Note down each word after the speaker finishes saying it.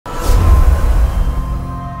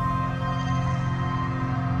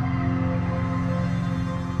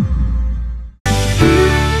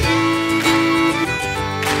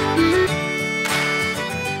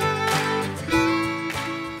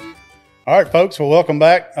All right, folks. Well, welcome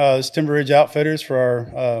back. This is Timber Ridge Outfitters for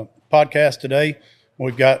our podcast today.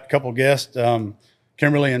 We've got a couple of guests,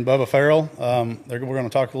 Kimberly and Bubba Farrell. We're going to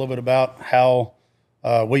talk a little bit about how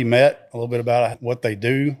we met, a little bit about what they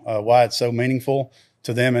do, why it's so meaningful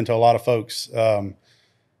to them and to a lot of folks. So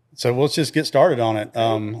let's just get started on it.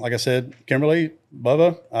 Like I said, Kimberly,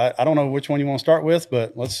 Bubba, I don't know which one you want to start with,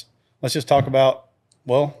 but let's just talk about,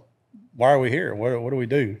 well, why are we here? What do we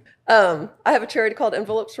do? I have a charity called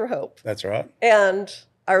Envelopes for Hope. That's right. And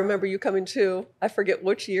I remember you coming to, I forget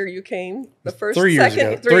which year you came, the first, 3 years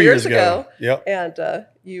second, ago. 3 years ago. Yep. And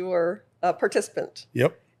you were a participant.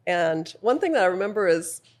 Yep. And one thing that I remember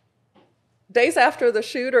is days after the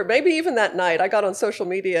shoot, or maybe even that night, I got on social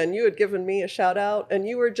media and you had given me a shout out and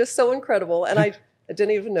you were just so incredible. And I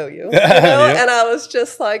didn't even know you, Yep. And I was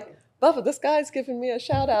just like, Bubba, this guy's giving me a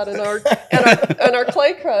shout out in our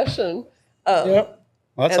clay crush. And yep.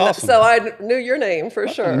 Well, that's awesome. So I knew your name for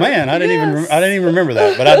sure. Man, I didn't even remember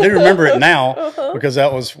that, but I do remember it now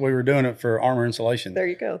because we were doing it for Armor Insulation. There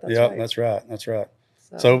you go. That's right. That's right.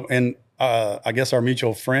 So and I guess our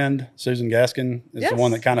mutual friend Susan Gaskin is the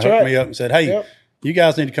one that kind of hooked me up and said, "Hey, you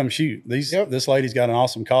guys need to come shoot. This lady's got an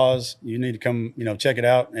awesome cause. You need to come, check it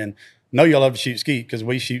out." And know y'all love to shoot skeet because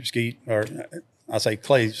we shoot skeet, or I say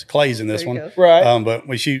clays in this one, go. Right? But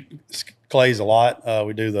we shoot clays a lot.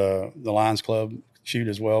 We do the Lions Club shoot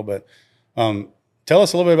as well, but tell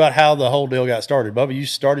us a little bit about how the whole deal got started. Bubba, you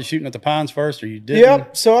started shooting at the Pines first, or you didn't?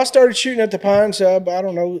 Yep. So I started shooting at the Pines, I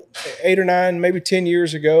don't know, 8 or 9, maybe 10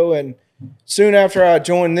 years ago. And soon after I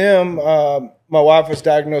joined them, my wife was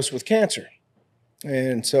diagnosed with cancer.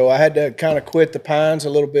 And so I had to kind of quit the Pines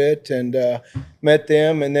a little bit and met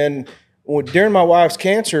them. And then during my wife's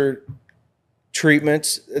cancer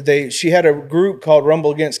treatments, she had a group called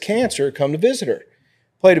Rumble Against Cancer come to visit her.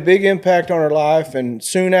 Played a big impact on her life, and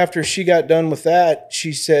soon after she got done with that,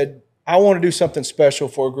 she said, I want to do something special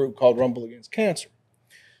for a group called Rumble Against Cancer.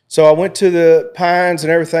 So I went to the Pines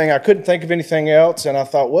and everything. I couldn't think of anything else, and I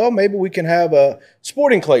thought, well, maybe we can have a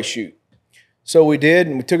sporting clay shoot. So we did,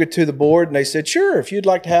 and we took it to the board, and they said, sure, if you'd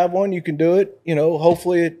like to have one, you can do it.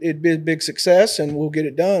 Hopefully it'd be a big success, and we'll get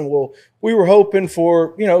it done. Well, we were hoping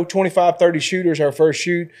for, 25, 30 shooters our first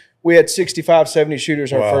shoot. We had 65, 70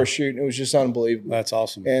 shooters our first shoot, and it was just unbelievable. That's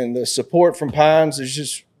awesome. And the support from Pines has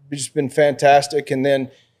just been fantastic. And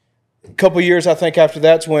then a couple of years, I think, after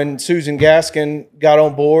that's when Susan Gaskin got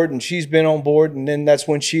on board, and she's been on board. And then that's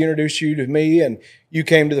when she introduced you to me, and you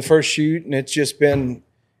came to the first shoot, and it's just been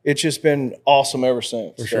awesome ever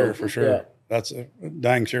since. For sure. Yeah. That's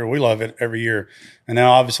dang sure. We love it every year. And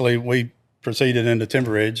now, obviously, we proceeded into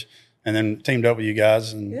Timber Ridge, and then teamed up with you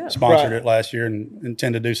guys and sponsored it last year and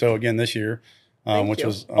intend to do so again this year, which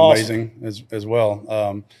was amazing as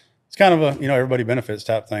well. It's kind of a, everybody benefits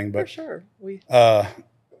type thing. But for sure.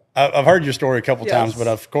 I've heard your story a couple times, but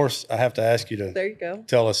of course I have to ask you to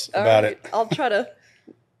tell us about it. I'll try to,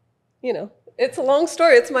 it's a long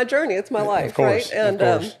story. It's my journey. It's my life, course, right?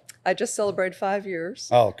 And I just celebrated 5 years.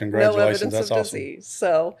 Oh, congratulations. No evidence That's of awesome. disease.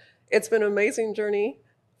 So it's been an amazing journey.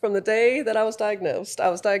 From the day that I was diagnosed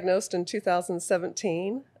in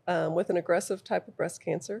 2017 with an aggressive type of breast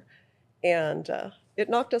cancer, and it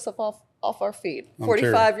knocked us off our feet.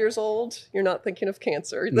 45 years old, you're not thinking of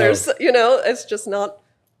cancer. No. There's, it's just not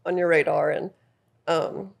on your radar, and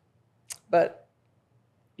but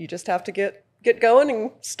you just have to get going and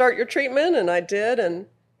start your treatment, and I did, and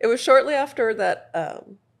it was shortly after that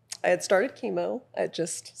I had started chemo.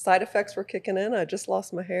 Side effects were kicking in. I just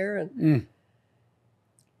lost my hair, and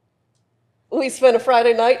we spent a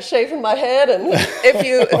Friday night shaving my head, and if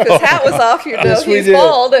his hat was off, you'd know he's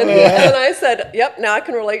bald. And I said, yep, now I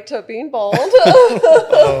can relate to being bald.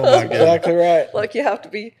 Oh, my God. Exactly right. Like, you have to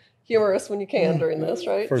be humorous when you can during this,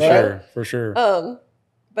 right? For sure.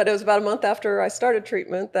 But it was about a month after I started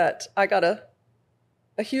treatment that I got a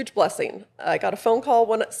huge blessing. I got a phone call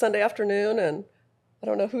one Sunday afternoon, and I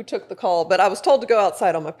don't know who took the call, but I was told to go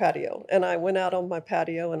outside on my patio. And I went out on my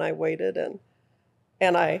patio, and I waited, and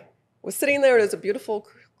I was sitting there. It was a beautiful,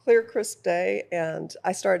 clear, crisp day, and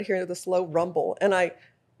I started hearing this low rumble. And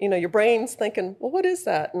your brain's thinking, well, what is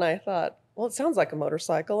that? And I thought, well, it sounds like a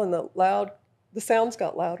motorcycle. And the sounds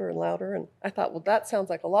got louder and louder. And I thought, well, that sounds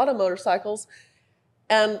like a lot of motorcycles.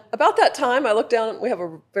 And about that time, I looked down. We have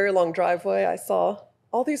a very long driveway. I saw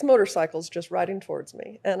all these motorcycles just riding towards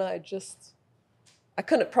me. And I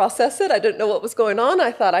couldn't process it. I didn't know what was going on.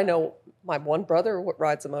 I thought, I know my one brother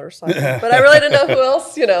rides a motorcycle, but I really didn't know who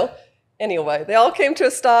else, Anyway, they all came to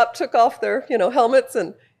a stop, took off their, helmets,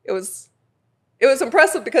 and it was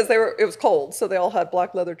impressive because it was cold. So they all had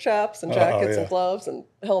black leather chaps and jackets and gloves and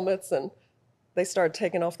helmets, and they started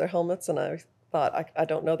taking off their helmets, and I thought, I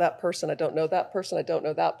don't know that person. I don't know that person. I don't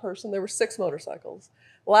know that person. There were 6 motorcycles.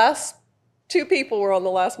 Last 2 people were on the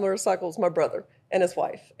last motorcycles, my brother and his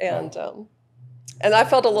wife. And I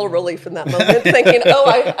felt a little relief in that moment, thinking,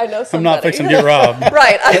 oh, I know somebody. I'm not fixing to get robbed.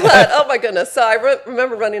 Right. I thought, oh, my goodness. So I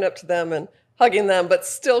remember running up to them and hugging them, but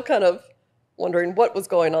still kind of wondering what was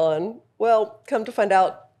going on. Well, come to find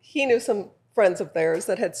out, he knew some friends of theirs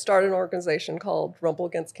that had started an organization called Rumble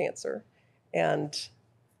Against Cancer. And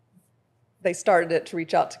they started it to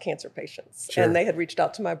reach out to cancer patients. Sure. And they had reached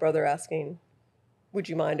out to my brother asking, would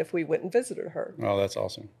you mind if we went and visited her? Oh, that's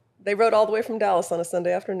awesome. They rode all the way from Dallas on a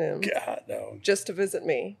Sunday afternoon. God, no. Just to visit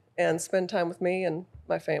me and spend time with me and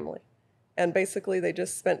my family. And basically they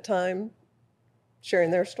just spent time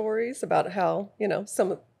sharing their stories about how, you know,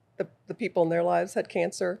 some of the people in their lives had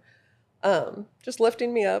cancer, just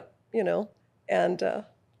lifting me up, you know, and it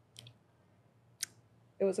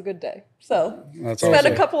was a good day. So spent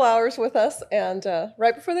a couple hours with us, and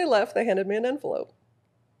right before they left, they handed me an envelope.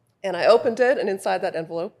 And I opened it, and inside that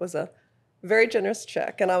envelope was a very generous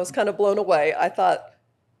check, and I was kind of blown away. I thought,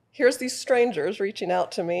 here's these strangers reaching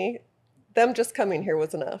out to me. Them just coming here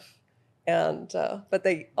was enough. And but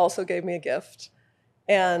they also gave me a gift,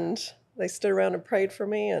 and they stood around and prayed for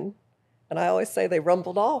me, and I always say they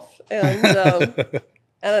rumbled off, and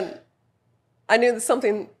and I knew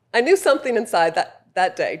something inside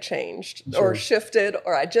that day changed. Sure. Or shifted,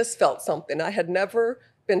 or I just felt something. I had never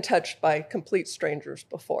been touched by complete strangers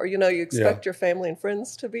before. You know, you expect your family and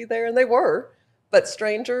friends to be there, and they were, but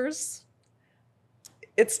strangers,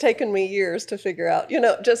 it's taken me years to figure out, you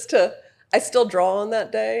know, I still draw on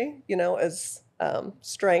that day, you know, as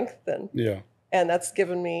strength, and that's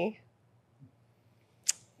given me,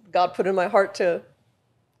 God put in my heart to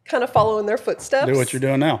kind of follow in their footsteps. Do what you're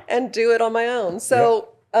doing now. And do it on my own. So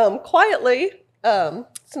quietly,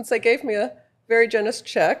 since they gave me a very generous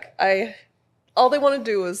check, all they want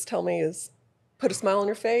to do is tell me is put a smile on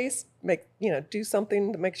your face, do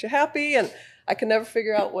something that makes you happy. And I can never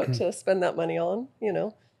figure out what to spend that money on. You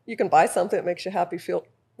know, you can buy something that makes you happy, for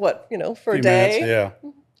a day. Minutes,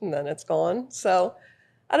 and then it's gone. So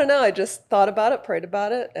I don't know. I just thought about it, prayed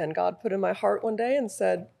about it, and God put in my heart one day and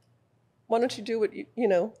said, why don't you do what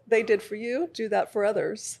they did for you, do that for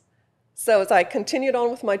others. So as I continued on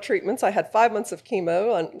with my treatments, I had 5 months of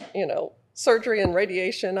chemo and, surgery and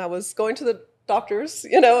radiation. I was going to the doctors,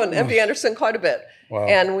 and MD Anderson quite a bit. Wow.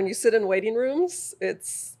 And when you sit in waiting rooms,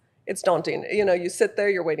 it's daunting. You sit there,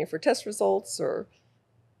 you're waiting for test results, or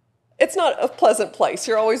it's not a pleasant place.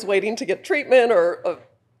 You're always waiting to get treatment or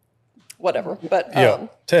whatever. But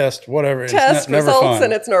test, whatever. Test never results, fun.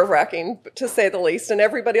 and it's nerve-wracking, to say the least. And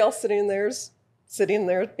everybody else sitting there,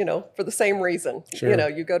 for the same reason. Sure.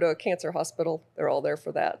 You go to a cancer hospital, they're all there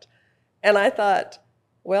for that. And I thought,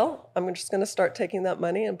 well, I'm just going to start taking that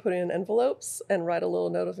money and put it in envelopes and write a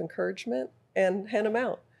little note of encouragement and hand them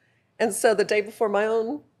out. And so the day before my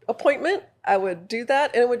own appointment, I would do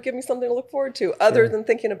that, and it would give me something to look forward to, other than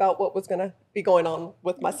thinking about what was going to be going on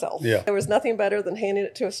with myself. Yeah. There was nothing better than handing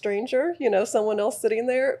it to a stranger, someone else sitting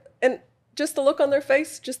there, and just the look on their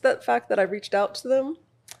face, just that fact that I reached out to them,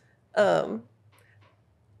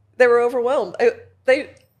 they were overwhelmed.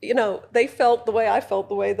 They felt the way I felt,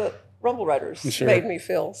 the way that Rumble Riders made me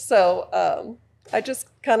feel. So I just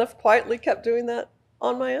kind of quietly kept doing that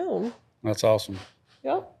on my own. That's awesome.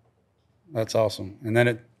 Yep. That's awesome. And then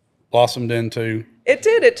it blossomed into... It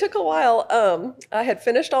did. It took a while. I had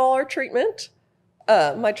finished all our treatment,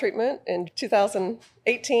 my treatment in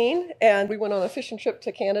 2018, and we went on a fishing trip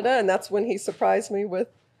to Canada, and that's when he surprised me with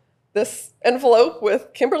this envelope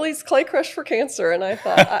with Kimberly's Clay Crush for Cancer. And I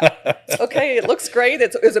thought, okay, it looks great.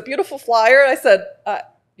 It was a beautiful flyer. I said,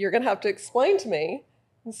 you're going to have to explain to me.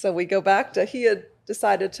 And so we go back to, he had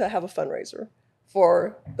decided to have a fundraiser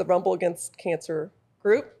for the Rumble Against Cancer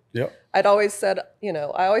group. Yep. I'd always said,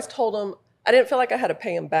 I always told them, I didn't feel like I had to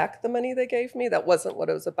pay them back the money they gave me. That wasn't what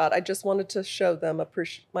it was about. I just wanted to show them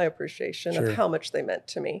my appreciation of how much they meant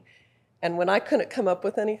to me. And when I couldn't come up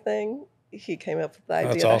with anything, he came up with the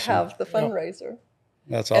idea to have the fundraiser.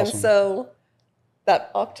 That's awesome. And so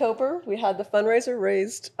that October, we had the fundraiser,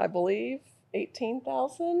 raised, I believe,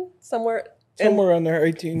 $18,000, somewhere around there,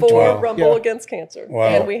 18. For 12. Rumble Against Cancer. Wow.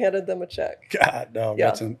 And we handed them a check. God, dog,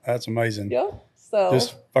 that's amazing. Yeah. So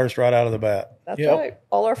just first right out of the bat. That's right.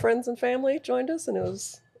 All our friends and family joined us, and it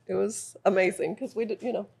was amazing because we did,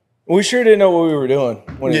 We sure didn't know what we were doing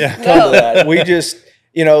when it No. come to that. We just,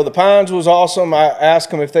 the Pines was awesome. I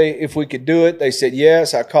asked them if we could do it. They said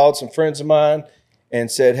yes. I called some friends of mine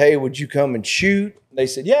and said, hey, would you come and shoot? They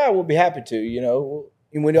said, yeah, we'll be happy to,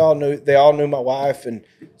 And they all knew my wife, and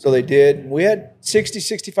so they did. We had 60,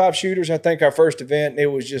 65 shooters, I think, our first event, and it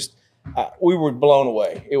was just we were blown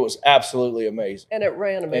away. It was absolutely amazing. And it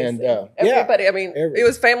ran amazing. And, everybody, I mean, it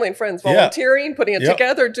was family and friends volunteering, putting it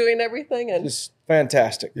together, doing everything. And just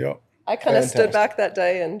fantastic. Yep. I kind of stood back that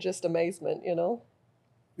day in just amazement, you know.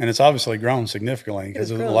 And it's obviously grown significantly because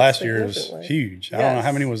the last year was huge. I don't know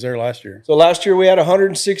how many was there last year. So last year we had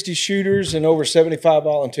 160 shooters and over 75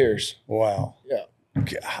 volunteers. Wow. Yeah.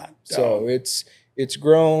 God. So it's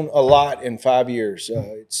grown a lot in 5 years.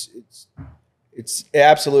 It's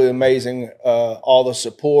absolutely amazing. All the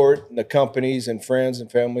support, and the companies and friends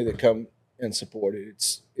and family that come and support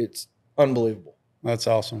it. It's unbelievable. That's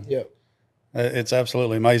awesome. Yeah. It's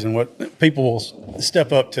absolutely amazing what people will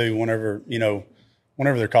step up to whenever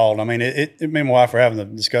they're called. I mean, me and my wife were having the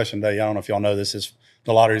discussion today. I don't know if y'all know this. Is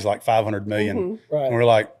the lottery's like 500 million. Mm-hmm. Right. And we're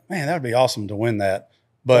like, man, that would be awesome to win that.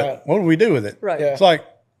 But what do we do with it? Right. Yeah. It's like,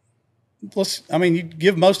 you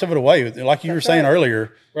give most of it away. Like you were saying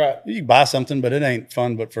earlier, Right. you buy something, but it ain't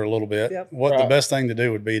fun but for a little bit. Yep. The best thing to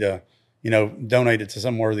do would be to, donate it to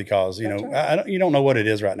some worthy cause. You don't know what it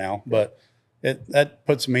is right now, but that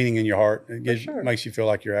puts meaning in your heart. It makes you feel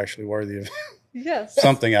like you're actually worthy of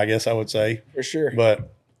something, I guess I would say. For sure.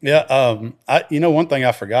 But yeah, one thing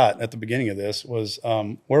I forgot at the beginning of this was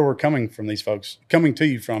where we're coming to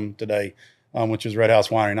you from today, which is Red House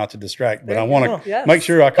Winery, not to distract, but I want to make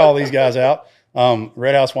sure I call these guys out.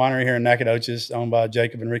 Red House Winery here in Nacogdoches, owned by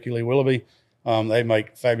Jacob and Ricky Lee Willoughby. They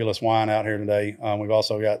make fabulous wine out here today. We've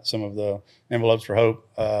also got some of the Envelopes for Hope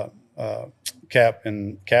caps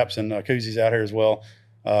and koozies out here as well.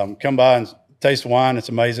 Come by and taste the wine. It's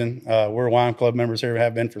amazing. We're wine club members here,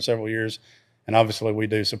 have been for several years. And obviously we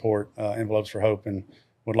do support Envelopes for Hope and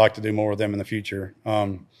would like to do more with them in the future.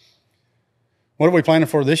 What are we planning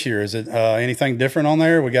for this year? Is it anything different on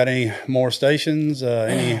there? We got any more stations?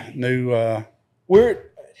 Any new?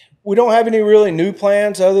 We don't have any really new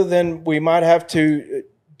plans other than we might have to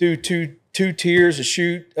do two tiers of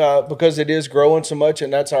shoot because it is growing so much,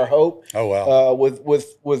 and that's our hope. Oh wow!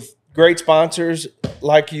 With great sponsors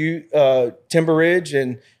like you, Timber Ridge,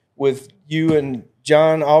 and with you and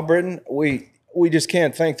John Albritton, we just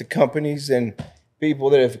can't thank the companies and people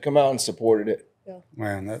that have come out and supported it. Yeah.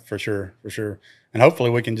 Man, that for sure. And hopefully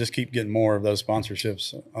we can just keep getting more of those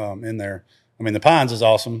sponsorships in there. I mean, the Pines is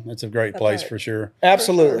awesome. It's a great place for sure.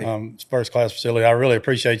 Absolutely. It's first class facility. I really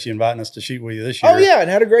appreciate you inviting us to shoot with you this year. Oh yeah,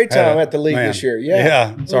 and had a great time at the league this year.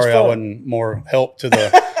 Yeah. Sorry I wasn't more help to the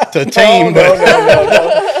team. No.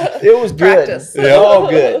 It was good. Practice. Yeah. All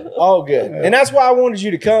good. Yeah. And that's why I wanted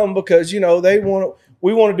you to come because we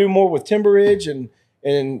want to do more with Timber Ridge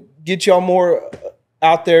and get y'all more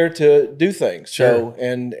out there to do things. Sure. So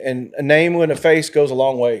and a name and a face goes a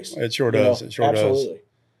long ways. It sure does. It sure does.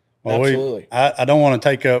 Well, Absolutely. I don't want to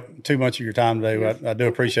take up too much of your time today, but I do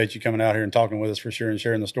appreciate you coming out here and talking with us for sure and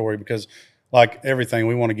sharing the story because, like everything,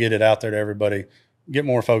 we want to get it out there to everybody, get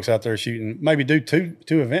more folks out there shooting, maybe do two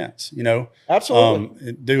events,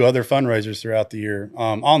 Absolutely. Do other fundraisers throughout the year.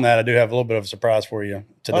 On that, I do have a little bit of a surprise for you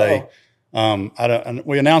today.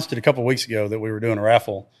 We announced it a couple of weeks ago that we were doing a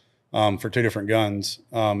raffle for 2 different guns.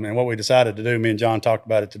 And what we decided to do, me and John talked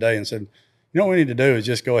about it today and said, what we need to do is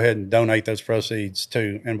just go ahead and donate those proceeds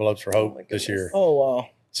to Envelopes for Hope this year. Oh, wow.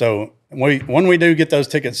 So when we do get those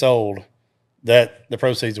tickets sold, that the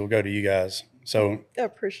proceeds will go to you guys. So I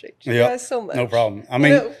appreciate you guys so much. No problem. I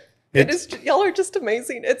mean, y'all are just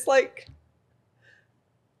amazing. It's like,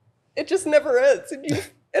 it just never ends.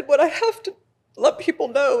 And what I have to let people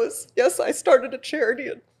know is, yes, I started a charity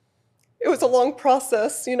and it was a long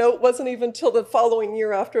process. It wasn't even till the following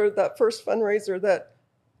year after that first fundraiser that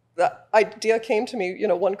idea came to me,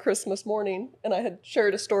 one Christmas morning, and I had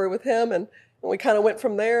shared a story with him, and we kind of went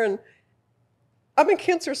from there. And I'm a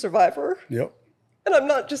cancer survivor. Yep. And I'm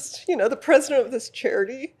not just, the president of this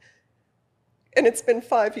charity. And it's been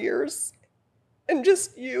 5 years. And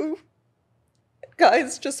just you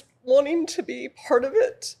guys just wanting to be part of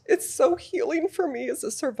it. It's so healing for me as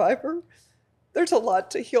a survivor. There's a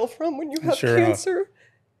lot to heal from when you have cancer. Enough.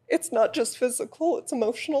 It's not just physical, it's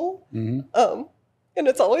emotional. Mm-hmm. And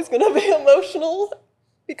it's always going to be emotional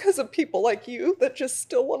because of people like you that just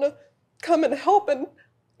still want to come and help. And,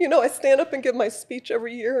 I stand up and give my speech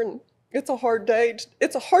every year, and it's a hard day.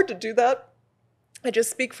 It's hard to do that. I just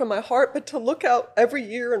speak from my heart, but to look out every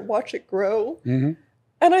year and watch it grow. Mm-hmm.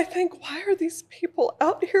 And I think, why are these people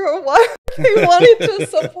out here? Or why are they wanting to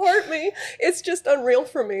support me? It's just unreal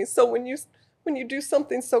for me. So when you do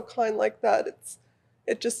something so kind like that,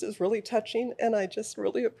 it just is really touching, and I just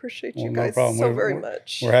really appreciate you guys very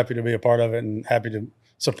much. We're happy to be a part of it and happy to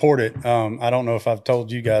support it. I don't know if I've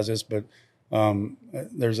told you guys this, but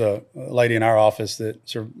there's a lady in our office that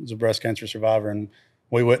is a breast cancer survivor, and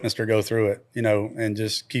we witnessed her go through it, you know, and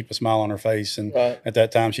just keep a smile on her face. And Right. at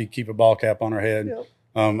that time, she'd keep a ball cap on her head.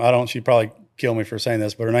 Yep. She'd probably kill me for saying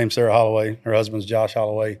this, but her name's Sarah Holloway. Her husband's Josh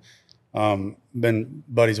Holloway. Been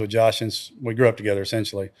buddies with Josh since we grew up together,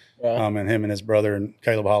 essentially. Right. And him and his brother and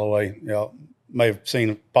Caleb Holloway, you know, may have seen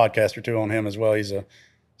a podcast or two on him as well.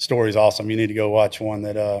 Story's awesome. You need to go watch one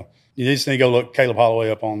that, you just need to go look Caleb Holloway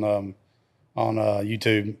up on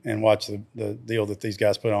YouTube and watch the deal that these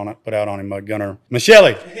guys put out on him. Gunnar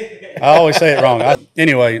Michele. I always say it wrong.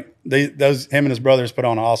 Anyway, him and his brothers put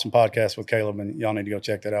on an awesome podcast with Caleb, and y'all need to go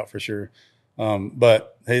check that out for sure.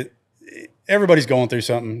 But everybody's going through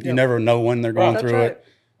something. You never know when they're going through it.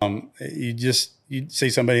 You see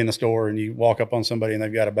somebody in the store and you walk up on somebody and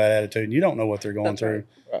they've got a bad attitude and you don't know what they're going through.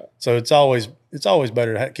 Right. So it's always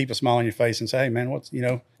better to keep a smile on your face and say, hey man,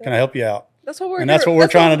 can I help you out? That's what we're. And that's what we're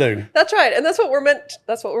trying to do. That's right, and that's what we're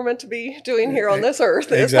meant to be doing here on this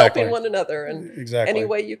earth is helping one another, and any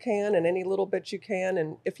way you can, and any little bit you can,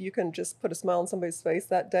 and if you can just put a smile on somebody's face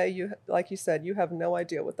that day, like you said, you have no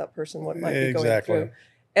idea what that person might be going through,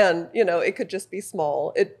 and it could just be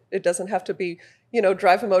small. It doesn't have to be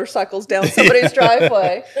driving motorcycles down somebody's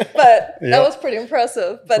driveway, but that was pretty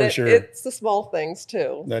impressive. But it's the small things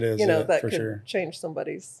too. That is that could change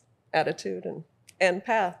somebody's attitude and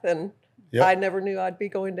path and. Yep. I never knew I'd be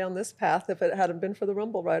going down this path if it hadn't been for the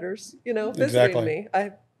Rumble Riders, visiting me.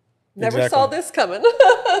 I never saw this coming.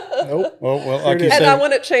 Nope. Well, like you said. And I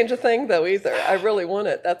wouldn't change a thing, though, either. I really want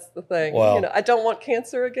it. That's the thing. Wow. I don't want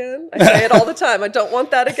cancer again. I say it all the time. I don't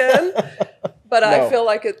want that again. But I feel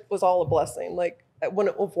like it was all a blessing. Like, I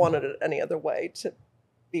wouldn't have wanted it any other way to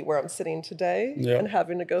be where I'm sitting today and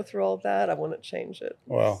having to go through all of that. I wouldn't change it.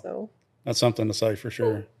 Wow. So that's something to say for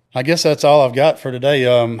sure. I guess that's all I've got for today.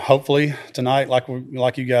 Hopefully tonight, like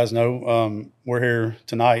you guys know, we're here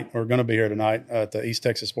tonight. We're going to be here tonight at the East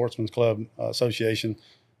Texas Sportsman's Club Association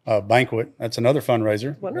banquet. That's another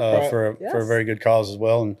fundraiser for a very good cause as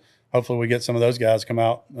well. And hopefully we get some of those guys to come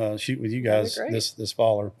out shoot with you guys this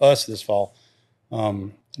fall or us this fall.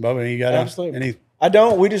 Bubba, you got any? I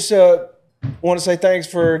don't. We just want to say thanks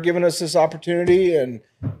for giving us this opportunity and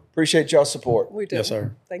appreciate y'all's support. We do. Yes,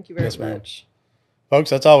 sir. Thank you very much. Folks,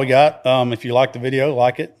 that's all we got. If you like the video,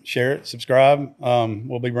 like it, share it, subscribe.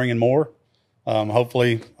 We'll be bringing more.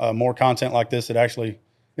 Hopefully, more content like this that actually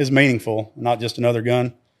is meaningful, not just another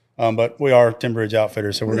gun. But we are Timber Ridge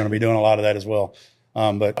Outfitters, so we're going to be doing a lot of that as well.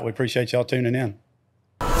 But we appreciate y'all tuning in.